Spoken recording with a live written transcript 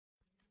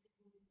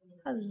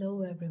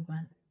Hello,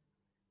 everyone.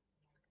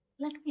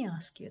 Let me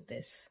ask you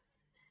this.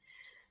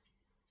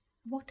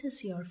 What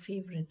is your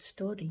favorite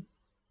story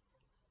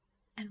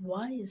and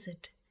why is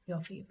it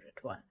your favorite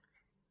one?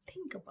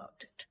 Think about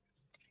it.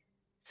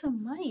 So,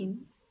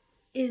 mine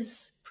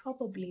is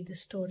probably the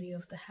story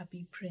of the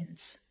Happy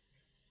Prince.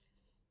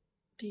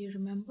 Do you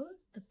remember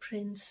the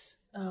prince,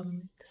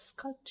 the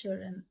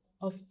sculpture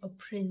of a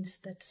prince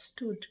that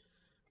stood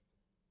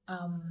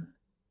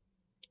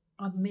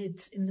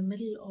amidst in the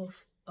middle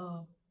of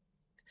a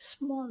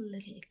small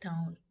little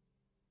town?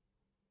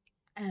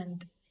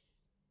 And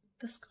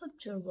the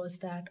sculpture was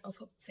that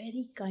of a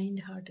very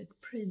kind hearted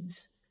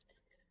prince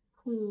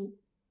who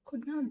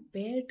could not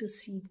bear to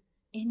see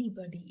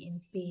anybody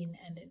in pain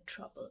and in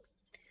trouble.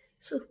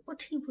 So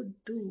what he would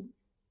do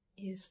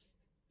is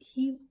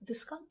the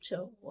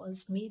sculpture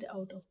was made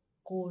out of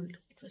gold.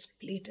 It was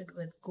plated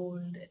with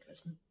gold. It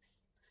was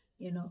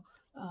you know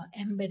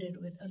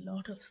embedded with a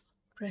lot of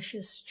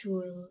precious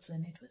jewels,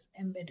 and it was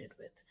embedded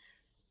with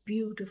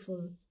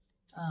beautiful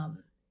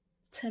um,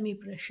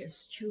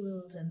 semi-precious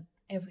jewels and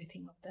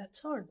everything of that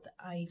sort. The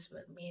eyes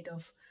were made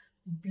of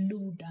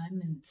blue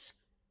diamonds,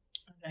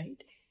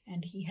 right?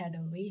 And he had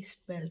a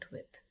waist belt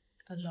with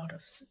a lot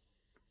of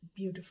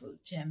beautiful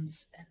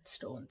gems and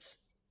stones.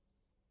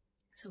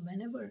 So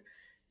whenever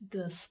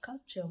the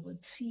sculptor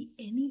would see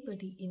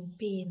anybody in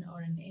pain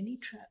or in any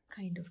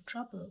kind of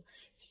trouble,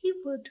 he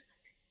would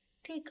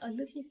take a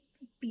little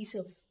piece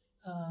of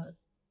uh,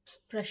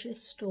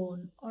 precious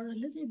stone or a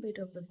little bit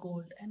of the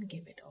gold and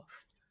give it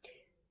off.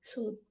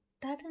 So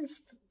that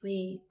is the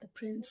way the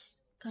prince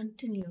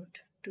continued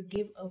to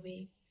give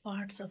away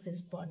parts of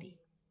his body,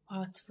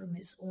 parts from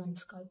his own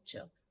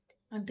sculpture,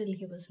 until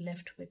he was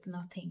left with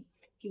nothing.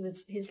 He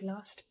was his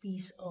last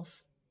piece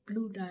of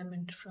blue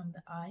diamond from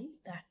the eye,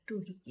 that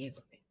too he gave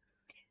away.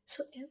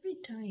 So every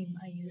time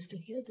I used to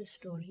hear this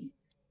story,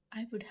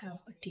 I would have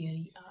a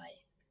teary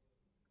eye.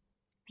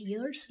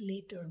 Years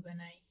later, when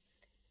I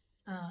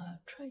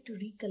tried to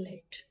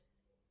recollect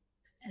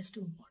as to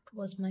what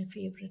was my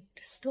favorite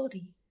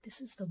story, this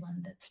is the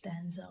one that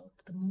stands out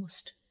the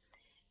most.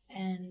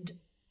 And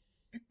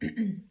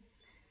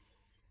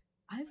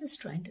I was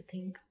trying to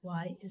think,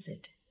 why is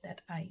it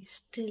that I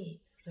still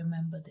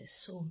remember this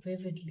so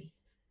vividly?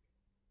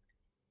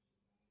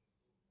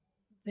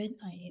 When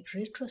I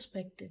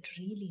retrospected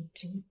really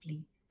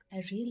deeply,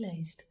 I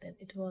realized that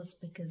it was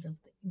because of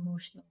the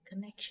emotional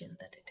connection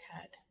that it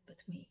had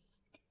with me.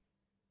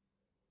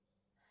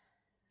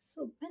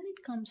 So, when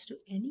it comes to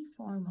any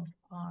form of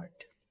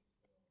art,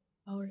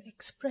 our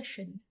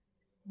expression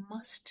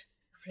must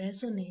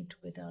resonate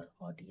with our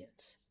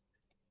audience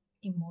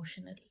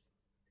emotionally.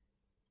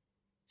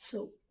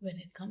 So, when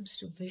it comes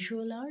to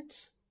visual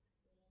arts,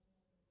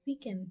 we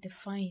can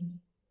define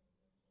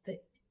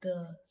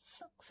the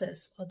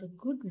success or the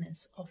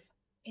goodness of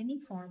any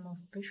form of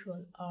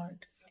visual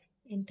art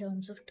in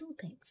terms of two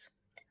things.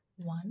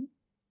 One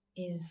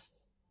is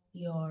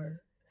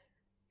your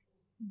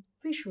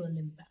visual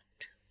impact.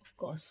 Of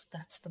course,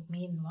 that's the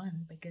main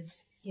one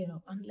because,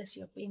 unless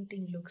your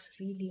painting looks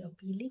really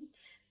appealing,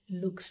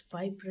 looks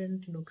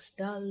vibrant, looks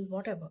dull,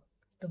 whatever,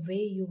 the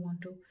way you want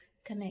to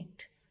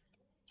connect,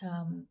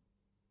 um,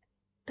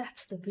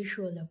 that's the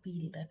visual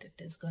appeal that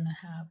it is going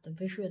to have, the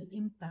visual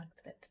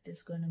impact that it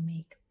is going to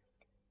make.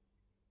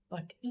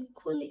 But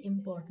equally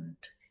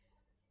important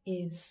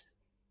is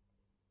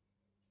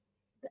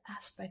the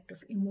aspect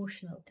of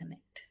emotional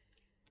connect,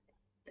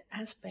 the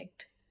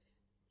aspect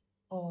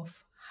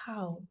of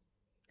how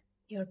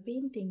your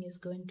painting is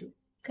going to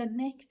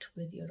connect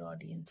with your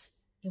audience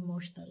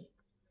emotionally.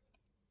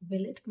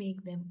 Will it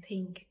make them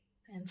think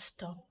and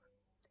stop,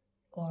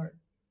 or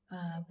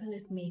will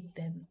it make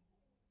them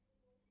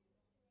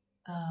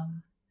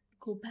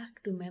go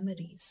back to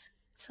memories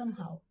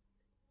somehow?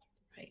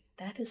 Right?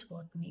 That is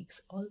what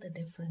makes all the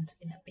difference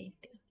in a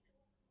painting.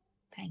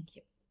 Thank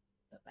you.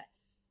 Bye bye.